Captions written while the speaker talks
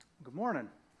Good morning.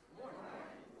 Good morning.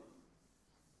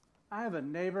 I have a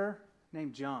neighbor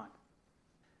named John.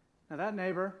 Now that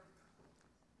neighbor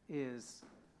is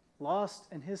lost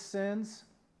in his sins,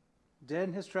 dead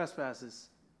in his trespasses,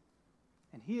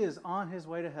 and he is on his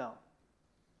way to hell,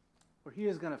 where he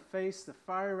is going to face the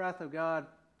fiery wrath of God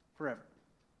forever.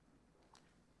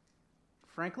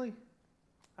 Frankly,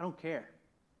 I don't care.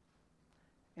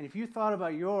 And if you thought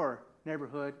about your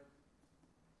neighborhood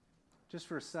just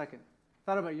for a second,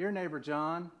 thought about your neighbor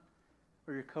John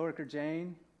or your coworker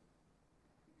Jane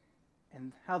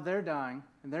and how they're dying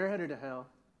and they're headed to hell,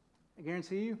 I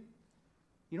guarantee you,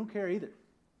 you don't care either.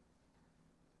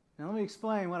 Now let me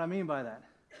explain what I mean by that.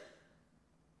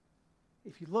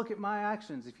 If you look at my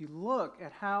actions, if you look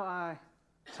at how I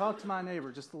talk to my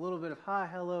neighbor, just a little bit of hi,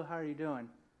 hello, how are you doing?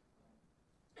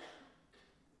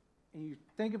 And you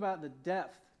think about the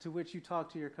depth to which you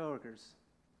talk to your coworkers,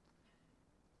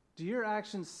 do your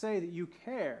actions say that you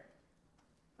care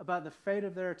about the fate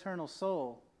of their eternal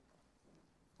soul,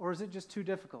 or is it just too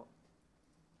difficult?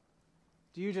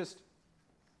 Do you just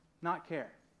not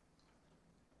care?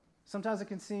 Sometimes it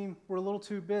can seem we're a little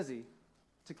too busy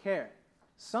to care.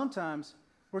 Sometimes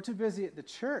we're too busy at the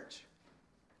church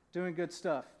doing good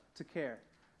stuff to care.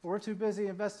 Or we're too busy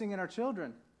investing in our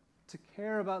children to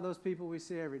care about those people we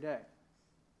see every day.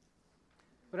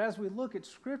 But as we look at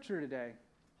Scripture today,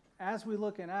 as we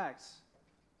look in Acts,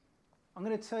 I'm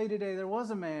going to tell you today there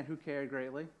was a man who cared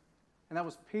greatly, and that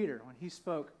was Peter when he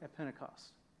spoke at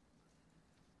Pentecost.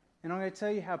 And I'm going to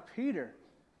tell you how Peter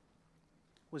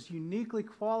was uniquely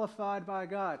qualified by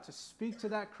God to speak to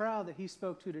that crowd that he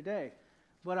spoke to today.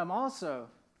 But I'm also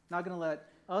not going to let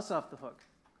us off the hook,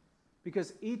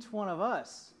 because each one of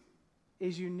us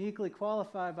is uniquely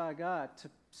qualified by God to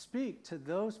speak to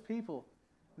those people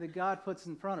that God puts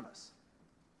in front of us.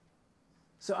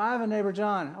 So I have a neighbor,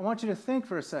 John. I want you to think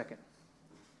for a second.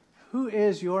 Who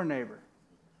is your neighbor?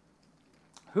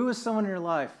 Who is someone in your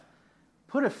life?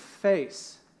 Put a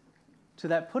face to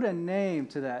that. Put a name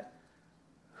to that.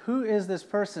 Who is this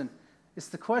person? It's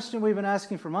the question we've been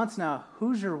asking for months now.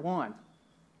 Who's your one?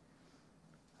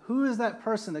 Who is that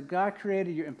person that God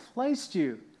created you and placed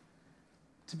you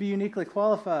to be uniquely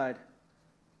qualified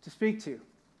to speak to?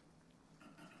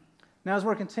 Now, as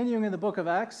we're continuing in the book of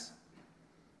Acts,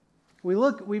 a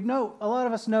lot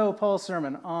of us know Paul's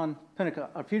sermon on Pentecost,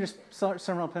 or Peter's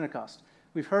sermon on Pentecost.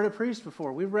 We've heard it preached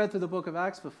before. We've read through the book of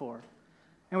Acts before.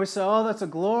 And we say, oh, that's a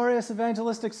glorious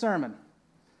evangelistic sermon.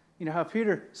 You know, how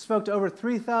Peter spoke to over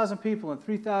 3,000 people and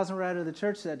 3,000 were added to the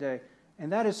church that day.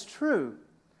 And that is true.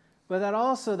 But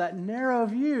that narrow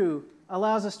view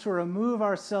allows us to remove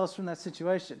ourselves from that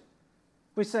situation.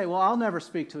 We say, well, I'll never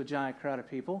speak to a giant crowd of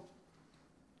people.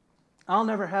 I'll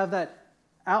never have that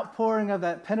outpouring of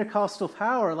that Pentecostal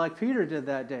power like Peter did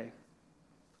that day.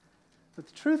 But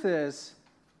the truth is,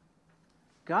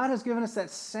 God has given us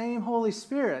that same Holy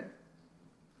Spirit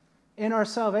in our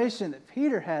salvation that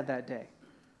Peter had that day.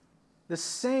 The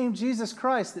same Jesus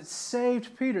Christ that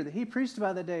saved Peter, that he preached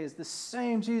about that day, is the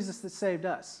same Jesus that saved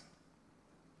us.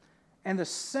 And the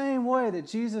same way that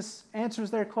Jesus answers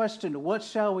their question, what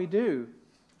shall we do,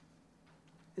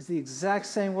 is the exact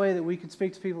same way that we can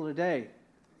speak to people today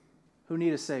who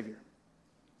need a Savior.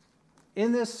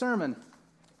 In this sermon,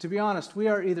 to be honest, we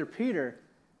are either Peter,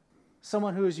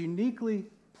 someone who is uniquely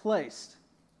placed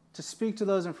to speak to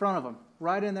those in front of them,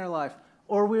 right in their life,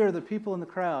 or we are the people in the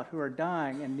crowd who are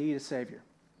dying and need a Savior.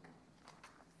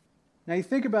 Now you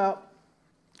think about,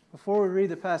 before we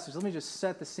read the passage, let me just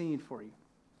set the scene for you.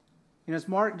 You know, as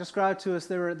Mark described to us,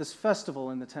 there were this festival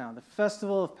in the town, the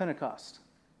Festival of Pentecost.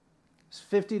 It's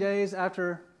 50 days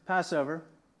after Passover,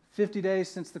 50 days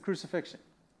since the crucifixion.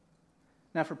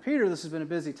 Now for Peter, this has been a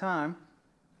busy time.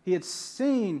 He had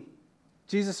seen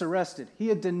Jesus arrested. He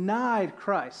had denied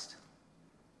Christ.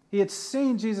 He had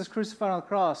seen Jesus crucified on the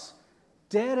cross,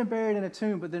 dead and buried in a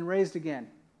tomb, but then raised again.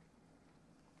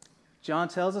 John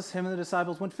tells us him and the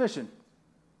disciples went fishing.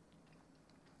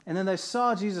 And then they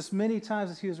saw Jesus many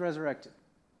times as he was resurrected.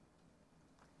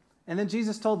 And then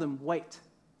Jesus told them, wait,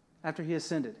 after he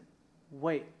ascended.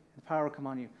 Wait, the power will come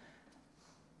on you.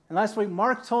 And last week,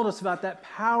 Mark told us about that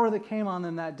power that came on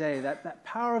them that day, that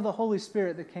power of the Holy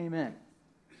Spirit that came in.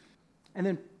 And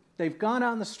then they've gone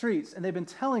out in the streets and they've been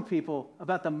telling people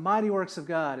about the mighty works of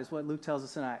God, is what Luke tells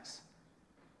us in Acts.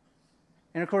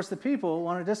 And of course, the people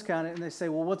want to discount it and they say,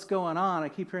 well, what's going on? I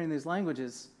keep hearing these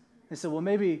languages. They say, well,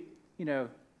 maybe, it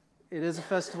is a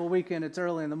festival weekend, it's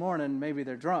early in the morning, maybe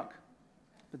they're drunk.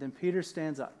 But then Peter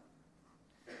stands up.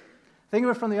 Think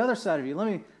of it from the other side of you.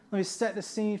 Let me set the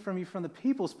scene from you from the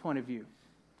people's point of view.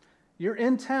 You're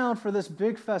in town for this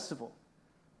big festival.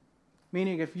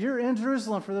 Meaning, if you're in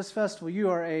Jerusalem for this festival, you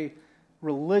are a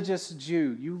religious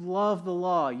Jew. You love the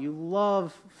law. You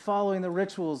love following the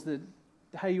rituals,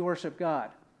 how you worship God.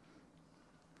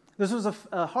 This was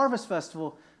a harvest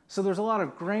festival, so there's a lot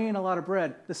of grain, a lot of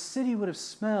bread. The city would have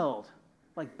smelled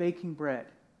like baking bread.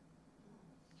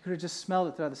 You could have just smelled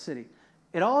it throughout the city.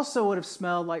 It also would have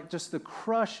smelled like just the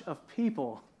crush of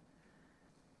people.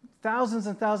 Thousands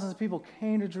and thousands of people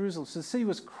came to Jerusalem. So the city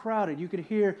was crowded. You could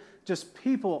hear just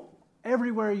people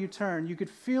everywhere you turn. You could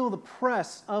feel the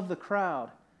press of the crowd.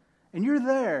 And you're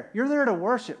there. You're there to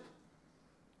worship.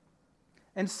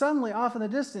 And suddenly, off in the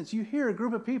distance, you hear a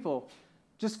group of people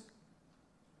just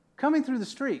coming through the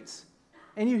streets.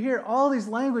 And you hear all these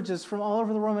languages from all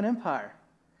over the Roman Empire.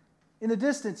 In the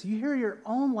distance, you hear your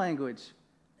own language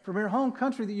from your home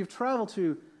country that you've traveled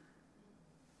to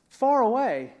far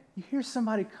away. You hear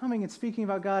somebody coming and speaking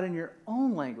about God in your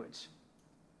own language.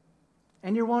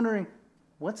 And you're wondering,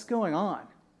 what's going on?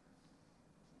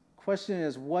 Question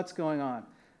is, what's going on?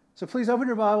 So please open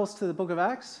your Bibles to the book of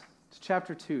Acts, to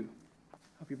chapter 2.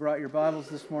 Hope you brought your Bibles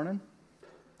this morning.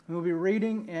 And we'll be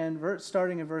reading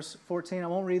starting in verse 14. I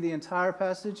won't read the entire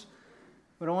passage,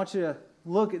 but I want you to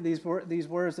look at these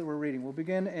words that we're reading. We'll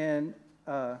begin in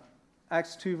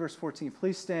Acts 2, verse 14.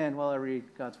 Please stand while I read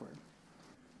God's word.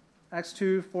 Acts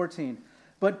 2:14.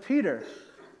 But Peter,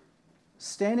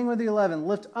 standing with the 11,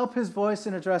 lifted up his voice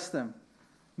and addressed them.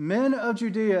 Men of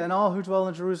Judea and all who dwell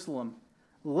in Jerusalem,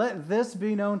 let this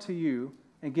be known to you,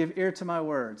 and give ear to my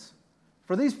words.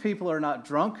 For these people are not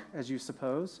drunk, as you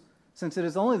suppose, since it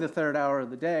is only the third hour of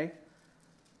the day.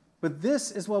 But this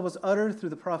is what was uttered through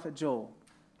the prophet Joel.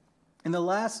 In the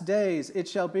last days it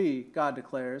shall be, God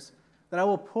declares, that I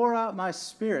will pour out my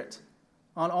spirit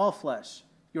on all flesh.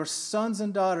 Your sons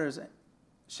and daughters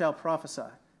shall prophesy,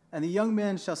 and the young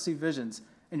men shall see visions,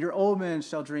 and your old men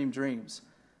shall dream dreams.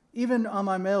 Even on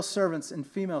my male servants and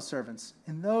female servants,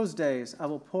 in those days I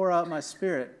will pour out my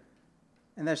spirit,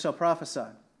 and they shall prophesy.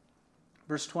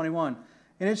 Verse 21,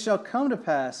 and it shall come to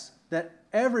pass that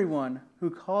everyone who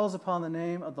calls upon the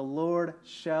name of the Lord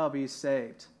shall be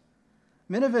saved.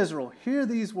 Men of Israel, hear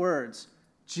these words.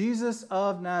 Jesus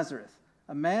of Nazareth,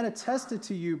 a man attested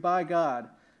to you by God,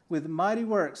 with mighty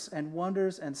works and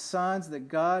wonders and signs that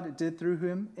God did through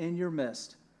him in your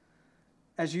midst.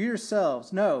 As you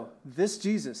yourselves know, this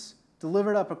Jesus,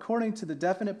 delivered up according to the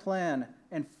definite plan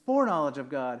and foreknowledge of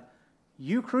God,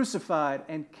 you crucified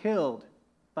and killed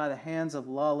by the hands of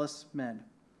lawless men.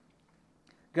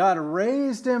 God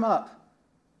raised him up,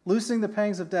 loosing the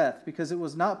pangs of death, because it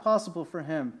was not possible for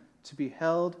him to be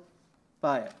held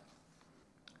by it.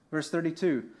 Verse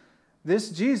 32, this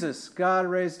Jesus God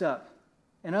raised up,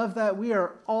 and of that we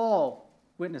are all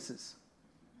witnesses.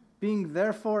 Being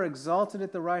therefore exalted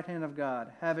at the right hand of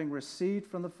God, having received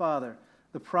from the Father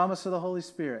the promise of the Holy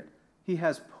Spirit, he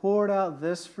has poured out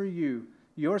this for you.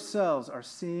 Yourselves are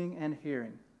seeing and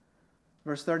hearing.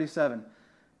 Verse 37,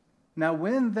 now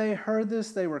when they heard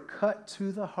this, they were cut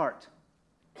to the heart.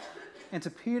 And to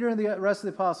Peter and the rest of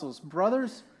the apostles,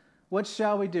 brothers, what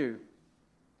shall we do?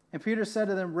 And Peter said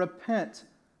to them, repent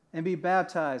and be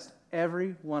baptized,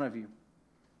 every one of you,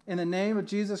 in the name of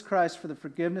Jesus Christ for the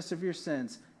forgiveness of your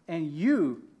sins, and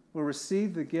you will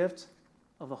receive the gift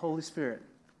of the Holy Spirit.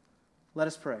 Let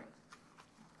us pray.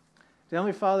 Dear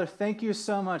Heavenly Father, thank you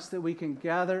so much that we can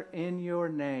gather in your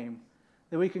name,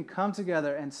 that we can come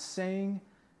together and sing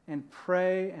and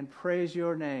pray and praise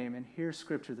your name and hear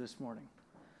Scripture this morning.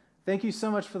 Thank you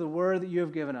so much for the word that you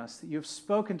have given us, that you have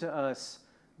spoken to us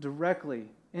directly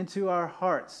into our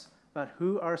hearts about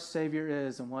who our Savior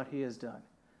is and what he has done.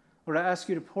 Lord, I ask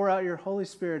you to pour out your Holy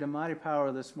Spirit in mighty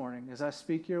power this morning as I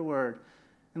speak your word.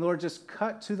 And Lord, just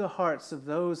cut to the hearts of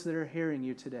those that are hearing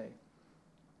you today.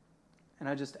 And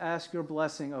I just ask your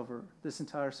blessing over this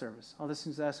entire service. All this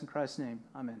is asked in Christ's name.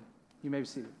 Amen. You may be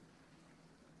seated.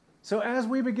 So as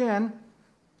we begin,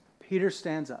 Peter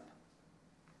stands up.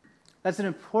 That's an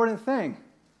important thing,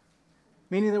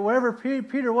 meaning that wherever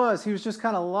Peter was, he was just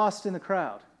kind of lost in the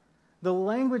crowd. The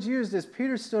language used is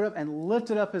Peter stood up and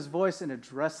lifted up his voice and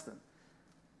addressed them.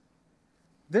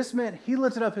 This meant he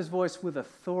lifted up his voice with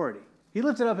authority. He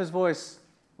lifted up his voice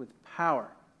with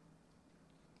power.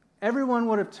 Everyone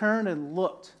would have turned and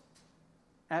looked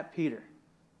at Peter.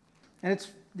 And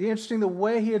it's the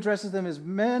way he addresses them is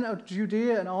men of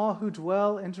Judea and all who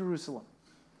dwell in Jerusalem.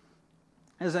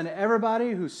 As in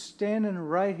everybody who's standing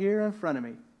right here in front of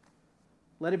me,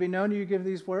 let it be known to you, give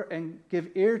these words and give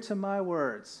ear to my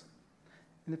words.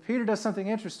 And then Peter does something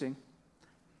interesting.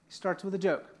 He starts with a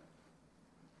joke.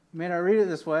 You may not read it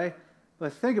this way,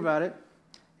 but think about it.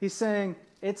 He's saying,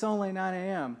 it's only 9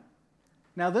 a.m.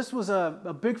 Now, this was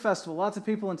a big festival, lots of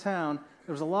people in town.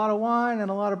 There was a lot of wine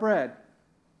and a lot of bread.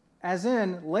 As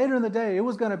in, later in the day, it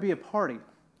was going to be a party.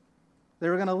 They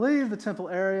were going to leave the temple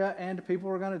area, and people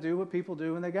were going to do what people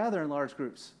do when they gather in large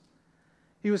groups.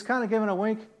 He was kind of giving a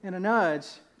wink and a nudge.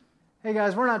 Hey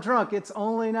guys, we're not drunk. It's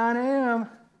only 9 a.m.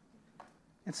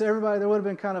 And so everybody, there would have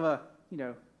been kind of a,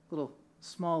 little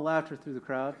small laughter through the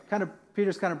crowd.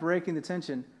 Peter's kind of breaking the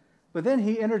tension. But then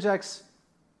he interjects,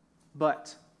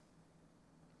 but.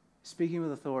 Speaking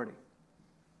with authority.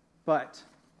 But.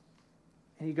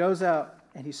 And he goes out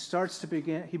and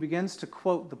he begins to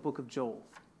quote the book of Joel.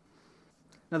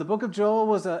 Now the book of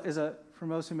Joel for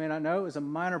most who may not know, is a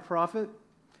minor prophet.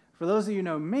 For those of you who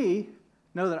know me,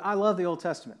 know that I love the Old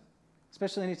Testament.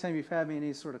 Especially anytime you've had me in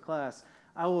any sort of class,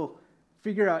 I will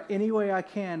figure out any way I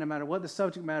can, no matter what the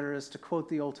subject matter is, to quote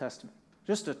the Old Testament,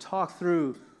 just to talk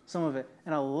through some of it.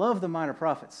 And I love the minor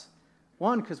prophets.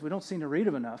 One, because we don't seem to read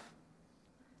them enough.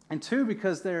 And two,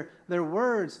 because their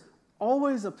words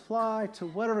always apply to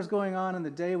whatever's going on in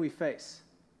the day we face.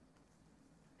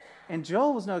 And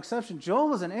Joel was no exception. Joel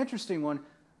was an interesting one.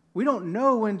 We don't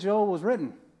know when Joel was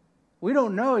written. We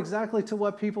don't know exactly to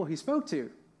what people he spoke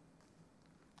to.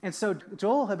 And so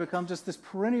Joel had become just this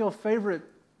perennial favorite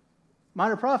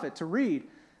minor prophet to read.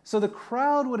 So the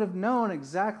crowd would have known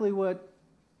exactly what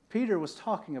Peter was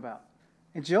talking about.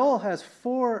 And Joel has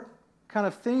 4 kind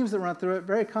of themes that run through it,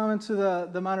 very common to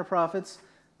the minor prophets,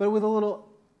 but with a little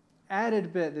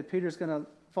added bit that Peter's going to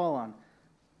fall on.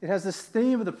 It has this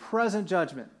theme of the present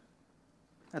judgment.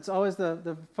 That's always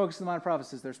the focus of the minor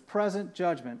prophets is there's present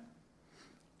judgment.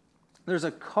 There's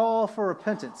a call for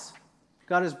repentance.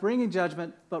 God is bringing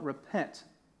judgment, but repent.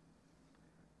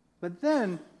 But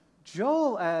then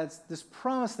Joel adds this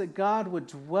promise that God would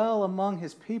dwell among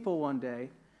his people one day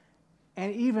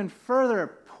and even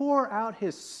further pour out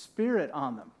his Spirit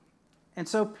on them. And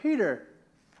so Peter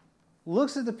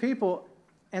looks at the people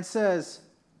and says,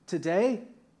 today,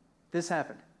 this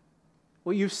happened.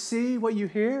 What you see, what you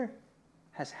hear,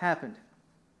 has happened.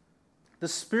 The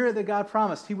Spirit that God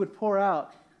promised he would pour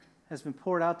out has been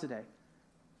poured out today.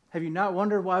 Have you not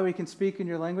wondered why we can speak in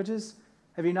your languages?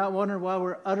 Have you not wondered why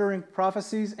we're uttering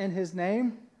prophecies in his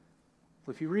name?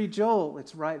 Well, if you read Joel,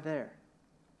 it's right there.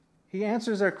 He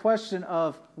answers their question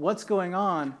of what's going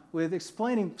on with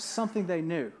explaining something they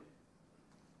knew.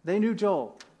 They knew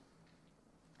Joel.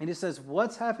 And he says,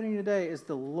 what's happening today is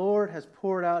the Lord has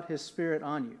poured out his Spirit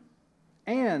on you.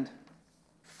 And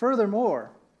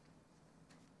furthermore,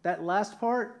 that last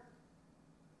part,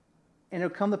 and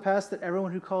it'll come to pass that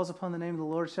everyone who calls upon the name of the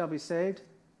Lord shall be saved,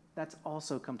 that's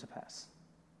also come to pass.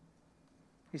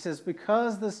 He says,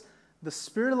 because the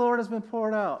Spirit of the Lord has been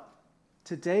poured out,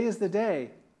 today is the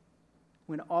day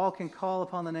when all can call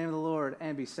upon the name of the Lord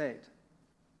and be saved.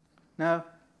 Now,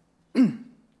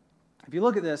 if you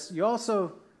look at this, you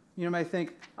also, may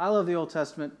think, I love the Old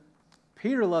Testament.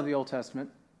 Peter loved the Old Testament.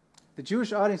 The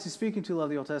Jewish audience he's speaking to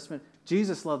loved the Old Testament.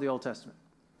 Jesus loved the Old Testament.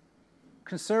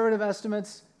 Conservative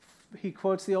estimates, he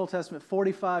quotes the Old Testament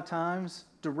 45 times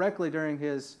directly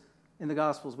in the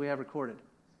Gospels we have recorded.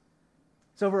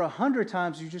 It's over 100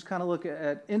 times you just kind of look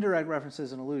at indirect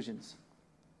references and allusions.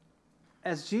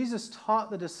 As Jesus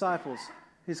taught the disciples,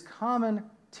 his common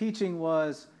teaching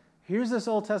was, here's this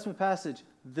Old Testament passage.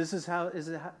 This is how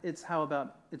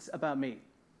it's about me.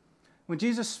 When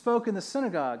Jesus spoke in the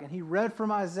synagogue and he read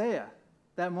from Isaiah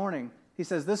that morning, he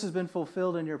says, this has been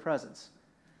fulfilled in your presence.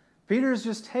 Peter is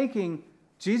just taking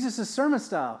Jesus' sermon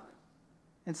style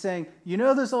and saying,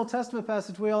 this Old Testament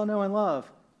passage we all know and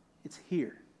love? It's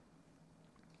here.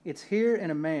 It's here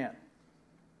in a man.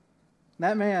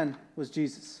 That man was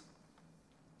Jesus.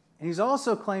 And he's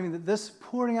also claiming that this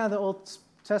pouring out of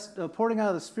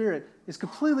the Spirit is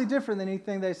completely different than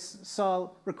anything they saw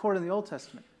recorded in the Old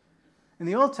Testament. In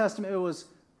the Old Testament, it was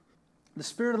the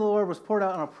Spirit of the Lord was poured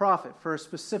out on a prophet for a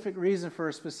specific reason, for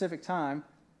a specific time,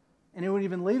 and it would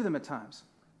even leave them at times.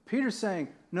 Peter's saying,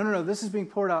 no, this is being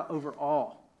poured out over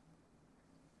all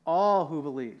who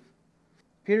believe.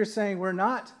 Peter's saying we're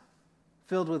not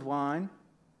filled with wine,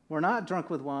 we're not drunk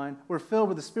with wine, we're filled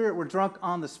with the Spirit, we're drunk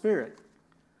on the Spirit.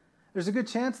 There's a good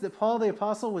chance that Paul the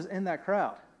Apostle was in that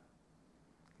crowd.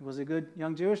 He was a good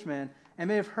young Jewish man and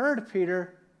may have heard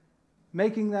Peter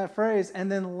making that phrase,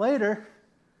 and then later,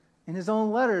 in his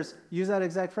own letters, use that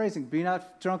exact phrasing, be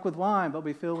not drunk with wine, but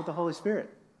be filled with the Holy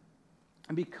Spirit.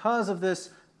 And because of this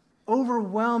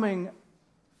overwhelming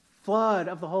flood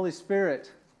of the Holy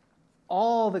Spirit,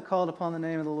 all that called upon the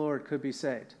name of the Lord could be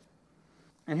saved.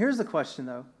 And here's the question,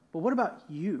 though. But what about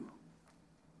you?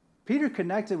 Peter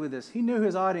connected with this. He knew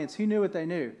his audience. He knew what they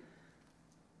knew.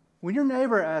 When your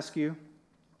neighbor asks you,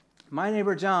 my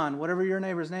neighbor John, whatever your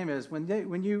neighbor's name is, when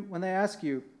they ask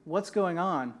you what's going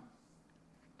on,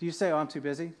 Do you say, oh, I'm too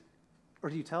busy? Or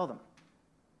do you tell them?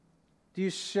 Do you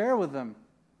share with them,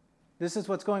 this is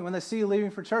what's going on? When they see you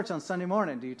leaving for church on Sunday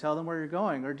morning, do you tell them where you're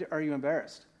going, or are you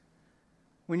embarrassed?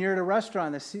 When you're at a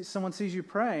restaurant, someone sees you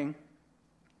praying,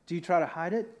 do you try to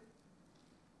hide it?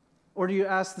 Or do you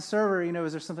ask the server,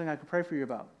 is there something I could pray for you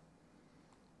about?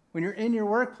 When you're in your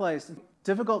workplace,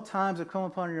 difficult times have come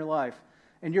upon your life,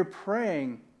 and you're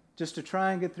praying just to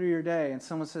try and get through your day, and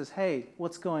someone says, hey,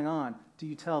 what's going on? Do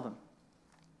you tell them?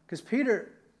 Because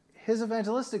Peter, his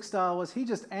evangelistic style was he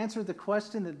just answered the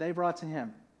question that they brought to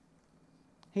him.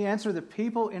 He answered the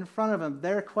people in front of him,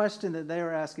 their question that they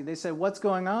were asking. They said, what's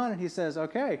going on? And he says,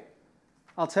 okay,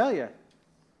 I'll tell you.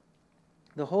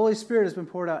 The Holy Spirit has been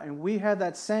poured out, and we had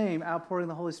that same outpouring of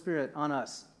the Holy Spirit on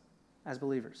us as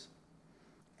believers.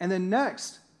 And then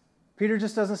next, Peter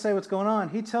just doesn't say what's going on.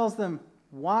 He tells them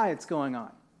why it's going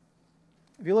on.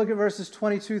 If you look at verses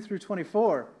 22 through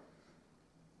 24,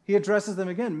 he addresses them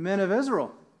again, men of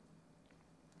Israel.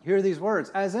 Hear these words,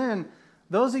 as in,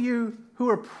 those of you who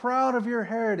are proud of your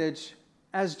heritage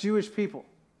as Jewish people,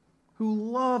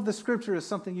 who love the Scripture as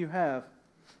something you have,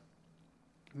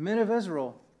 men of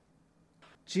Israel,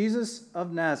 Jesus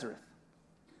of Nazareth,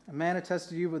 a man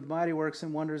attested to you with mighty works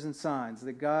and wonders and signs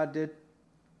that God did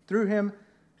through him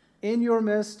in your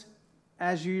midst,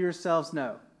 as you yourselves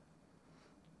know.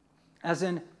 As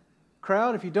in,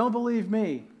 crowd, if you don't believe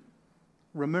me,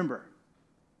 remember.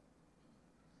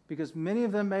 Because many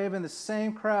of them may have been the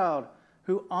same crowd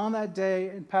who on that day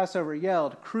in Passover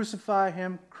yelled, crucify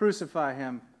him,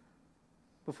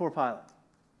 before Pilate.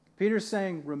 Peter's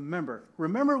saying, remember.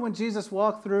 Remember when Jesus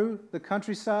walked through the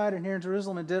countryside and here in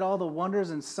Jerusalem and did all the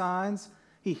wonders and signs?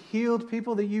 He healed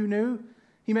people that you knew.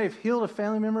 He may have healed a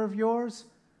family member of yours.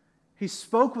 He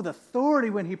spoke with authority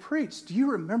when he preached. Do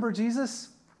you remember Jesus?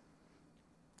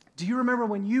 Do you remember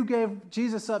when you gave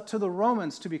Jesus up to the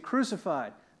Romans to be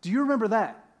crucified? Do you remember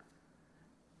that?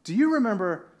 Do you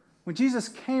remember when Jesus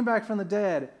came back from the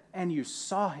dead and you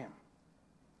saw him?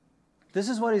 This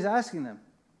is what he's asking them.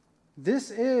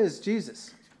 This is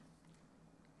Jesus.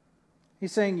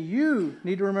 He's saying you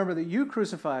need to remember that you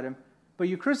crucified him, but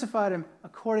you crucified him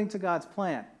according to God's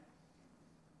plan,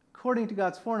 according to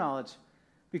God's foreknowledge,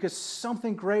 because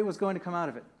something great was going to come out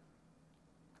of it.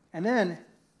 And then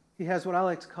he has what I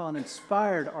like to call an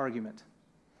inspired argument.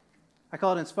 I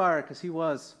call it inspired because he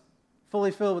was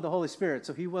fully filled with the Holy Spirit,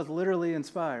 so he was literally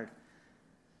inspired.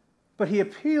 But he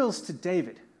appeals to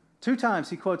David. 2 times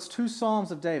he quotes 2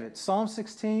 Psalms of David, Psalm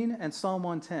 16 and Psalm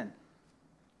 110.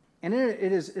 And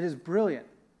it is brilliant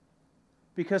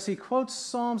because he quotes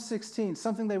Psalm 16,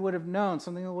 something they would have known,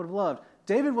 something they would have loved.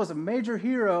 David was a major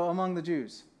hero among the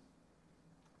Jews.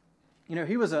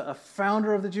 He was a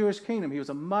founder of the Jewish kingdom. He was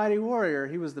a mighty warrior.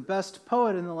 He was the best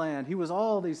poet in the land. He was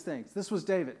all these things. This was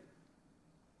David.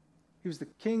 He was the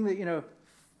king that,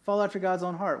 followed after God's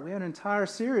own heart. We had an entire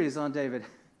series on David.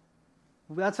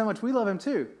 That's how much we love him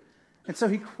too. And so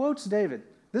he quotes David.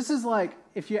 This is like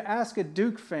if you ask a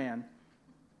Duke fan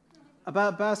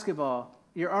about basketball,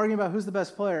 you're arguing about who's the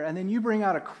best player, and then you bring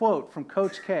out a quote from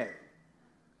Coach K.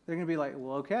 They're going to be like,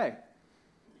 well, okay,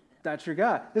 that's your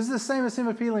guy. This is the same as him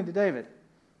appealing to David.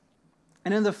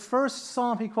 And in the first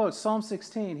psalm he quotes, Psalm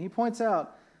 16, he points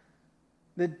out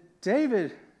that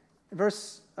David,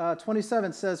 verse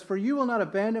 27 says, for you will not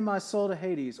abandon my soul to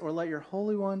Hades or let your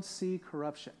Holy One see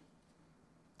corruption.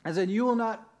 As in, you will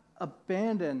not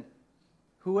abandon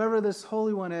whoever this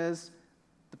Holy One is,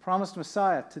 the promised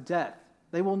Messiah, to death.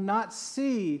 They will not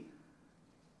see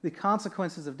the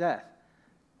consequences of death.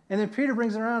 And then Peter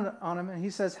brings it around on him and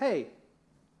he says, hey,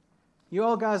 you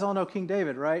all guys all know King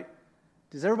David, right?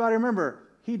 Does everybody remember?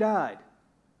 He died.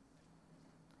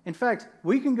 In fact,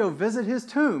 we can go visit his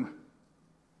tomb.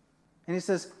 And he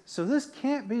says, so this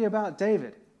can't be about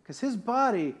David because his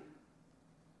body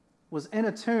was in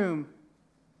a tomb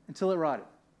until it rotted.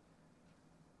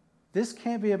 This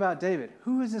can't be about David.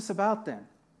 Who is this about then?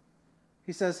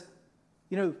 He says,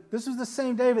 this was the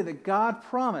same David that God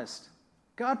promised.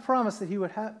 God promised that he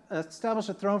would establish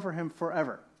a throne for him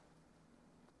forever.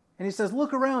 And he says,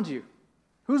 look around you.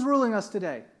 Who's ruling us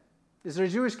today? Is there a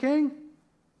Jewish king?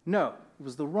 No, it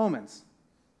was the Romans.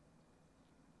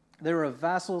 They were a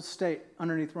vassal state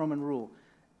underneath Roman rule.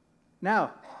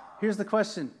 Now, here's the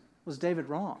question. Was David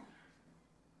wrong?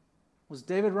 Was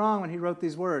David wrong when he wrote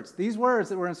these words? These words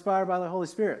that were inspired by the Holy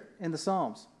Spirit in the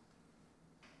Psalms.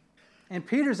 And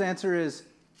Peter's answer is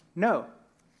no.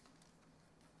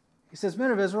 He says,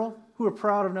 men of Israel, who are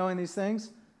proud of knowing these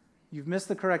things, you've missed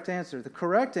the correct answer. The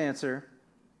correct answer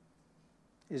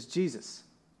is Jesus.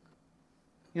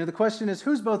 The question is,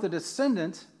 who's both a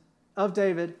descendant of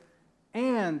David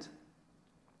and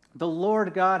the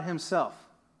Lord God himself?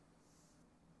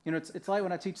 You know, it's like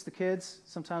when I teach the kids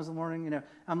sometimes in the morning, you know,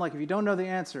 I'm like, if you don't know the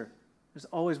answer, there's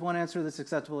always one answer that's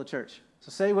acceptable at church.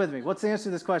 So say it with me. What's the answer to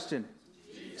this question?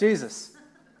 Jesus.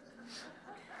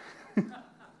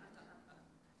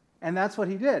 And that's what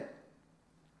he did.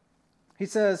 He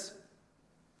says,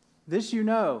 this you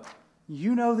know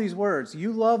these words,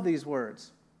 you love these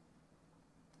words.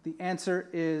 The answer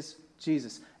is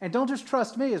Jesus. And don't just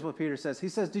trust me, is what Peter says. He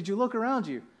says, did you look around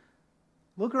you?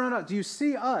 Look around. Do you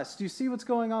see us? Do you see what's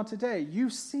going on today?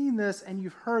 You've seen this and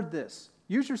you've heard this.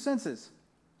 Use your senses.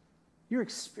 You're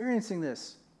experiencing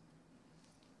this.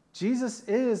 Jesus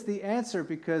is the answer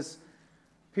because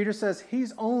Peter says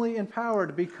he's only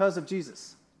empowered because of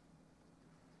Jesus.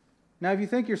 Now, if you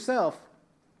think yourself,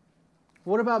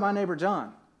 what about my neighbor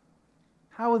John?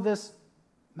 How would this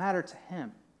matter to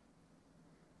him?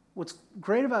 What's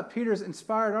great about Peter's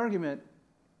inspired argument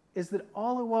is that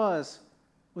all it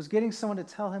was getting someone to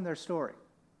tell him their story.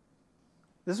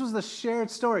 This was the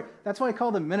shared story. That's why I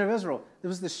called them Men of Israel. It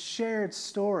was the shared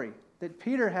story that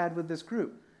Peter had with this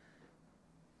group.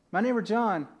 My neighbor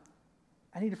John,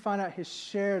 I need to find out his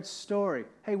shared story.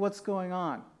 Hey, what's going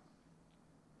on?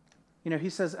 You know, he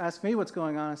says, ask me what's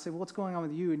going on. I say, well, what's going on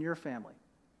with you and your family?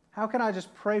 How can I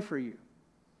just pray for you?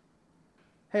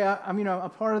 Hey, I'm a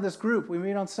part of this group. We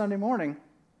meet on Sunday morning.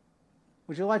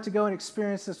 Would you like to go and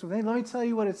experience this with me? Let me tell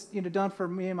you what it's done for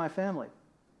me and my family.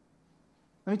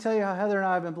 Let me tell you how Heather and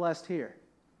I have been blessed here.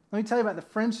 Let me tell you about the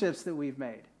friendships that we've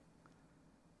made.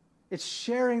 It's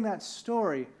sharing that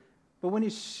story. But when he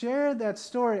shared that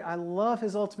story, I love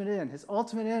his ultimate end. His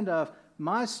ultimate end of,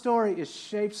 my story is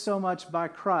shaped so much by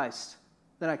Christ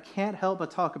that I can't help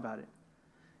but talk about it.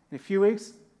 In a few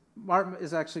weeks, Martin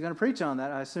is actually going to preach on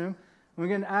that, I assume. When we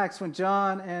get in Acts, when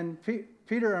John and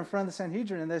Peter are in front of the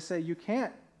Sanhedrin and they say, you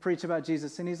can't preach about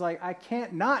Jesus. And he's like, I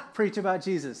can't not preach about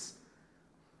Jesus.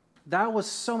 That was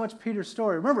so much Peter's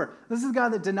story. Remember, this is the guy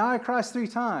that denied Christ 3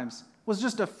 times, was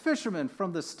just a fisherman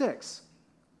from the sticks.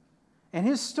 And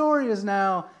his story is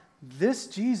now, this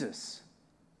Jesus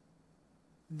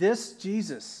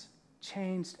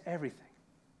changed everything.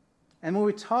 And when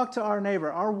we talk to our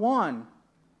neighbor, our one,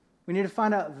 we need to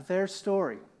find out their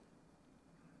story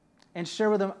and share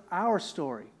with them our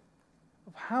story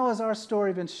of how has our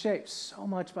story been shaped so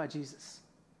much by Jesus.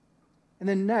 And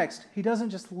then next, he doesn't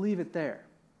just leave it there.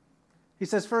 He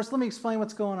says, first, let me explain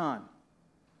what's going on.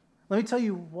 Let me tell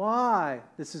you why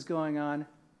this is going on.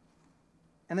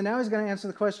 And then now he's going to answer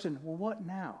the question, well, what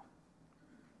now?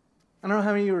 I don't know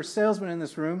how many of you are salesmen in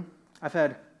this room. I've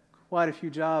had quite a few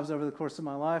jobs over the course of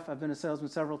my life. I've been a salesman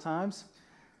several times.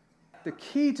 The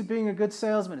key to being a good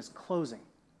salesman is closing.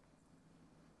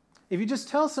 If you just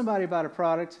tell somebody about a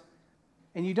product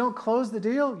and you don't close the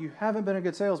deal, you haven't been a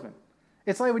good salesman.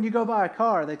 It's like when you go buy a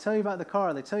car, they tell you about the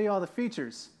car, they tell you all the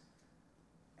features,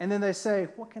 and then they say,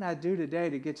 what can I do today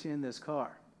to get you in this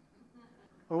car?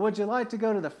 Or would you like to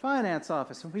go to the finance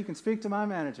office and we can speak to my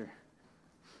manager?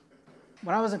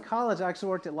 When I was in college, I actually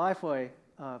worked at Lifeway,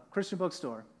 a Christian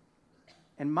bookstore,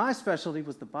 and my specialty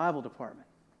was the Bible department.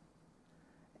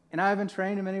 And I've been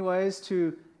trained in many ways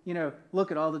to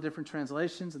look at all the different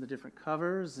translations and the different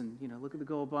covers and, look at the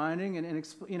gold binding and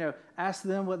ask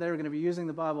them what they were going to be using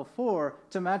the Bible for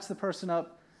to match the person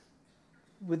up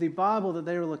with the Bible that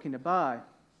they were looking to buy.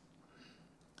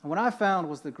 And what I found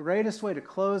was the greatest way to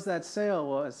close that sale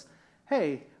was,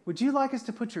 hey, would you like us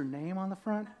to put your name on the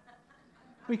front?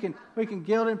 We can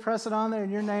gild it and press it on there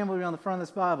and your name will be on the front of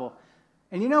this Bible.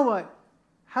 And you know what?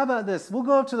 How about this? We'll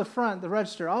go up to the front, the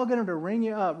register. I'll get them to ring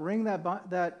you up, ring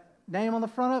that name on the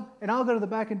front up, and I'll go to the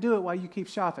back and do it while you keep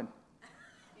shopping.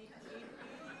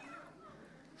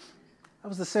 I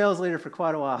was the sales leader for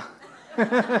quite a while.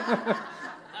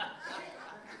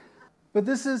 But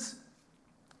this is,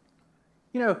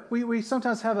 we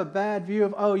sometimes have a bad view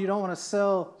of, you don't want to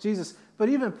sell Jesus. But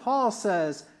even Paul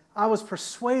says, I was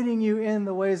persuading you in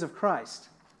the ways of Christ.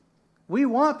 We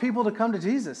want people to come to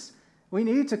Jesus. We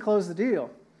need to close the deal.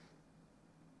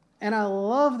 And I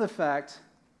love the fact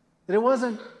that it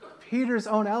wasn't Peter's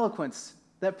own eloquence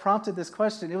that prompted this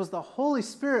question. It was the Holy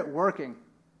Spirit working.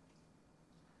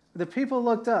 The people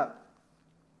looked up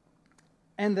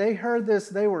and they heard this.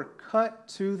 They were cut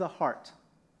to the heart.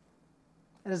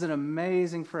 That is an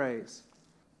amazing phrase.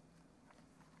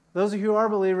 Those of you who are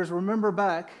believers, remember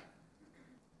back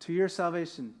to your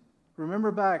salvation.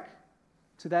 Remember back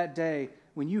to that day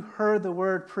when you heard the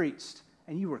word preached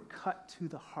and you were cut to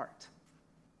the heart.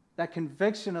 That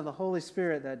conviction of the Holy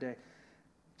Spirit that day.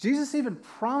 Jesus even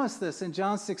promised this in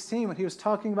John 16 when he was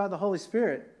talking about the Holy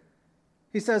Spirit.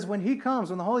 He says, when he comes,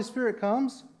 when the Holy Spirit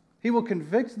comes, he will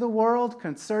convict the world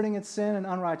concerning its sin and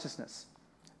unrighteousness.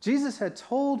 Jesus had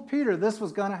told Peter this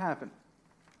was going to happen.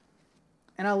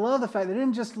 And I love the fact they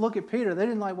didn't just look at Peter. They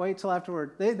didn't wait till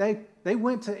afterward. They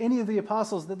went to any of the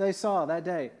apostles that they saw that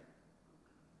day.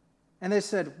 And they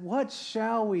said, what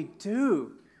shall we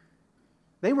do?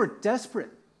 They were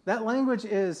desperate. That language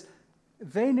is,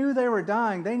 they knew they were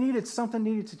dying. They needed something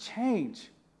needed to change.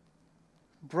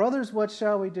 Brothers, what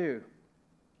shall we do?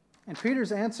 And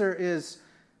Peter's answer is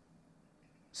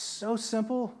so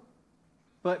simple,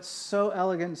 but so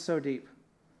elegant and so deep.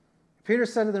 Peter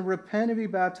said to them, repent and be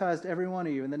baptized, every one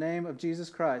of you, in the name of Jesus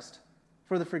Christ,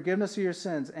 for the forgiveness of your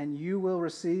sins, and you will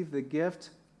receive the gift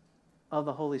of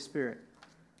the Holy Spirit.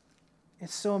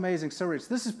 It's so amazing, so rich.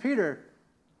 This is Peter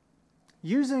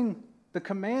using the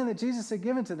command that Jesus had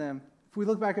given to them. If we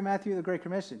look back at Matthew, the Great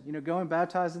Commission, go and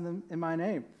baptizing them in my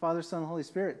name, Father, Son, and Holy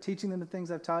Spirit, teaching them the things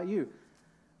I've taught you.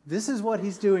 This is what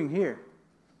he's doing here.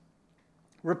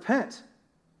 Repent.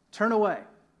 Turn away.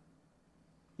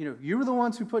 You were the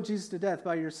ones who put Jesus to death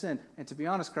by your sin. And to be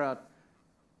honest,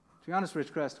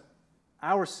 Ridgecrest,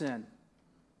 our sin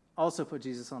also put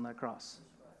Jesus on that cross.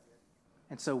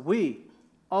 And so we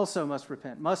also must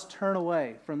repent, must turn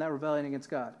away from that rebellion against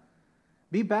God.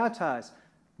 Be baptized.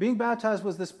 Being baptized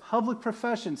was this public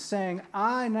profession saying,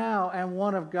 I now am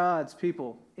one of God's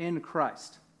people in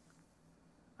Christ.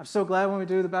 I'm so glad when we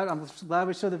do the baptism. I'm glad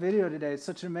we show the video today. It's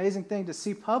such an amazing thing to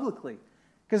see publicly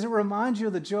because it reminds you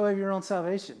of the joy of your own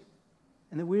salvation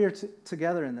and that we are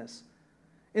together in this.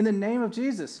 In the name of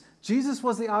Jesus. Jesus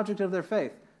was the object of their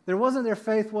faith. Their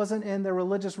faith wasn't in their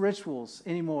religious rituals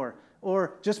anymore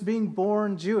or just being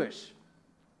born Jewish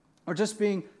or just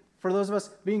being, for those of us,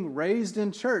 being raised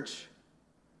in church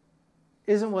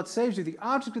isn't what saves you. The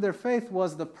object of their faith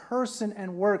was the person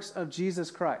and works of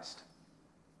Jesus Christ.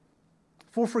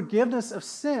 For forgiveness of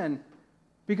sin,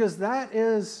 because that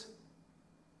is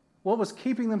what was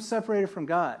keeping them separated from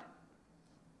God.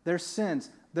 Their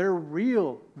sins, their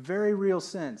real, very real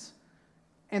sins.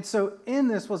 And so in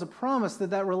this was a promise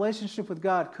that relationship with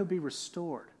God could be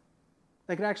restored.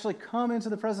 They could actually come into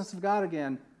the presence of God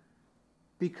again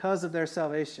because of their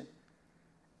salvation.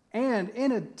 And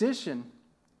in addition,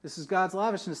 this is God's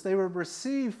lavishness, they would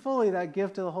receive fully that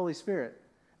gift of the Holy Spirit.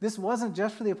 This wasn't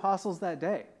just for the apostles that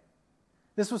day.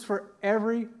 This was for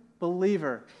every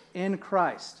believer in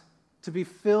Christ to be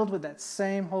filled with that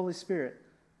same Holy Spirit.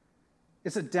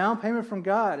 It's a down payment from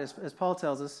God, as Paul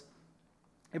tells us.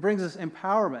 It brings us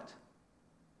empowerment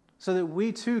so that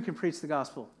we too can preach the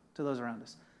gospel to those around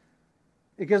us.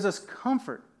 It gives us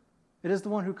comfort. It is the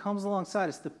one who comes alongside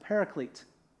us, the paraclete,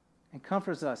 and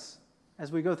comforts us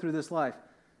as we go through this life.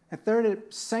 And third,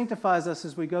 it sanctifies us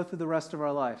as we go through the rest of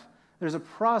our life. There's a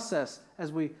process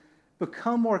as we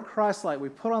become more Christ-like. We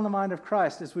put on the mind of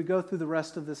Christ as we go through the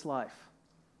rest of this life.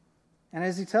 And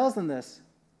as he tells them this,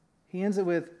 he ends it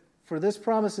with, for this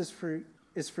promise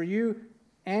is for you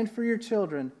and for your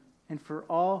children and for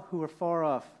all who are far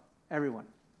off, everyone.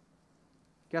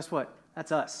 Guess what?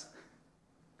 That's us.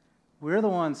 We're the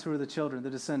ones who are the children, the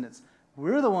descendants.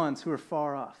 We're the ones who are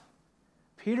far off.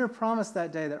 Peter promised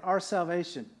that day that our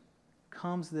salvation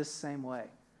comes this same way.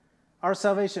 Our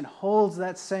salvation holds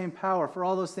that same power for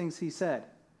all those things he said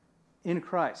in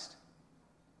Christ.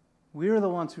 We're the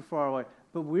ones who are far away,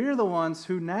 but we're the ones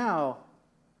who now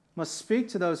must speak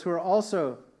to those who are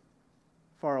also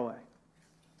far away.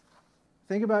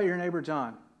 Think about your neighbor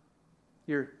John,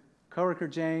 your coworker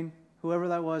Jane, whoever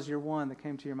that was, your one that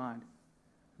came to your mind.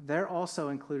 They're also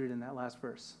included in that last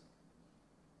verse.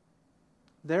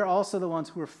 They're also the ones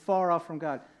who are far off from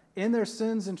God. In their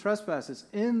sins and trespasses,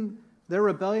 in their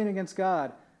rebellion against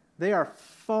God, they are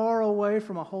far away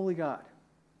from a holy God.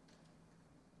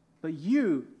 But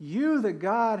you that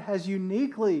God has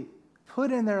uniquely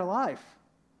put in their life,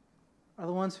 are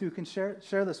the ones who can share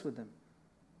this with them.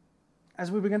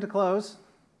 As we begin to close,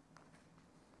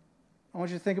 I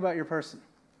want you to think about your person.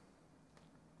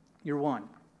 Your one.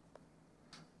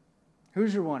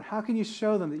 Who's your one? How can you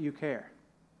show them that you care?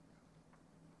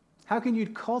 How can you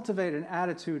cultivate an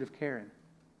attitude of caring?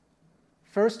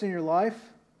 First in your life,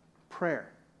 prayer.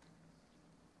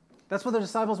 That's what the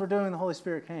disciples were doing when the Holy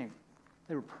Spirit came.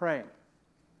 They were praying.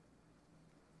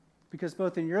 Because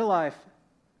both in your life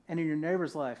and in your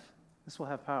neighbor's life, this will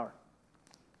have power.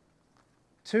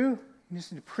 2, you need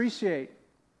to appreciate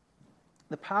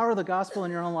the power of the gospel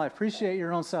in your own life. Appreciate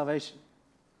your own salvation.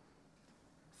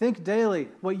 Think daily,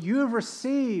 what you have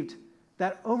received,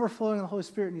 that overflowing of the Holy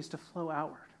Spirit needs to flow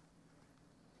outward.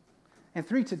 And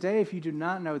 3, today, if you do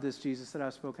not know this Jesus that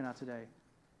I've spoken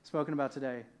about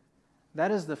today,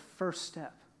 that is the first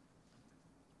step.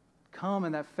 Come,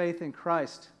 and that faith in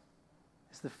Christ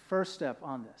is the first step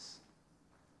on this.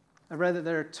 I read that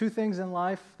there are 2 things in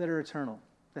life that are eternal,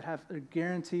 that are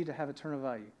guaranteed to have eternal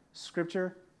value: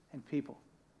 Scripture and people.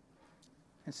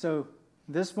 And so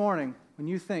this morning, when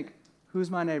you think, who's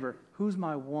my neighbor? Who's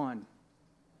my one?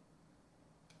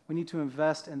 We need to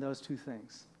invest in those two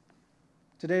things.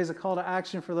 Today is a call to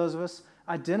action for those of us.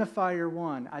 Identify your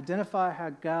one. Identify how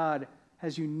God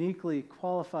has uniquely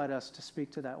qualified us to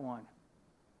speak to that one.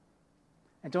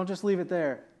 And don't just leave it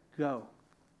there. Go.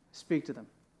 Speak to them.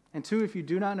 And two, if you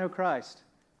do not know Christ,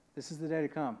 this is the day to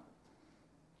come.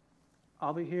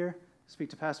 I'll be here. Speak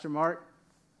to Pastor Mark,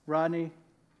 Rodney,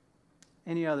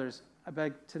 any others. I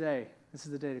beg today, this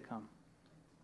is the day to come.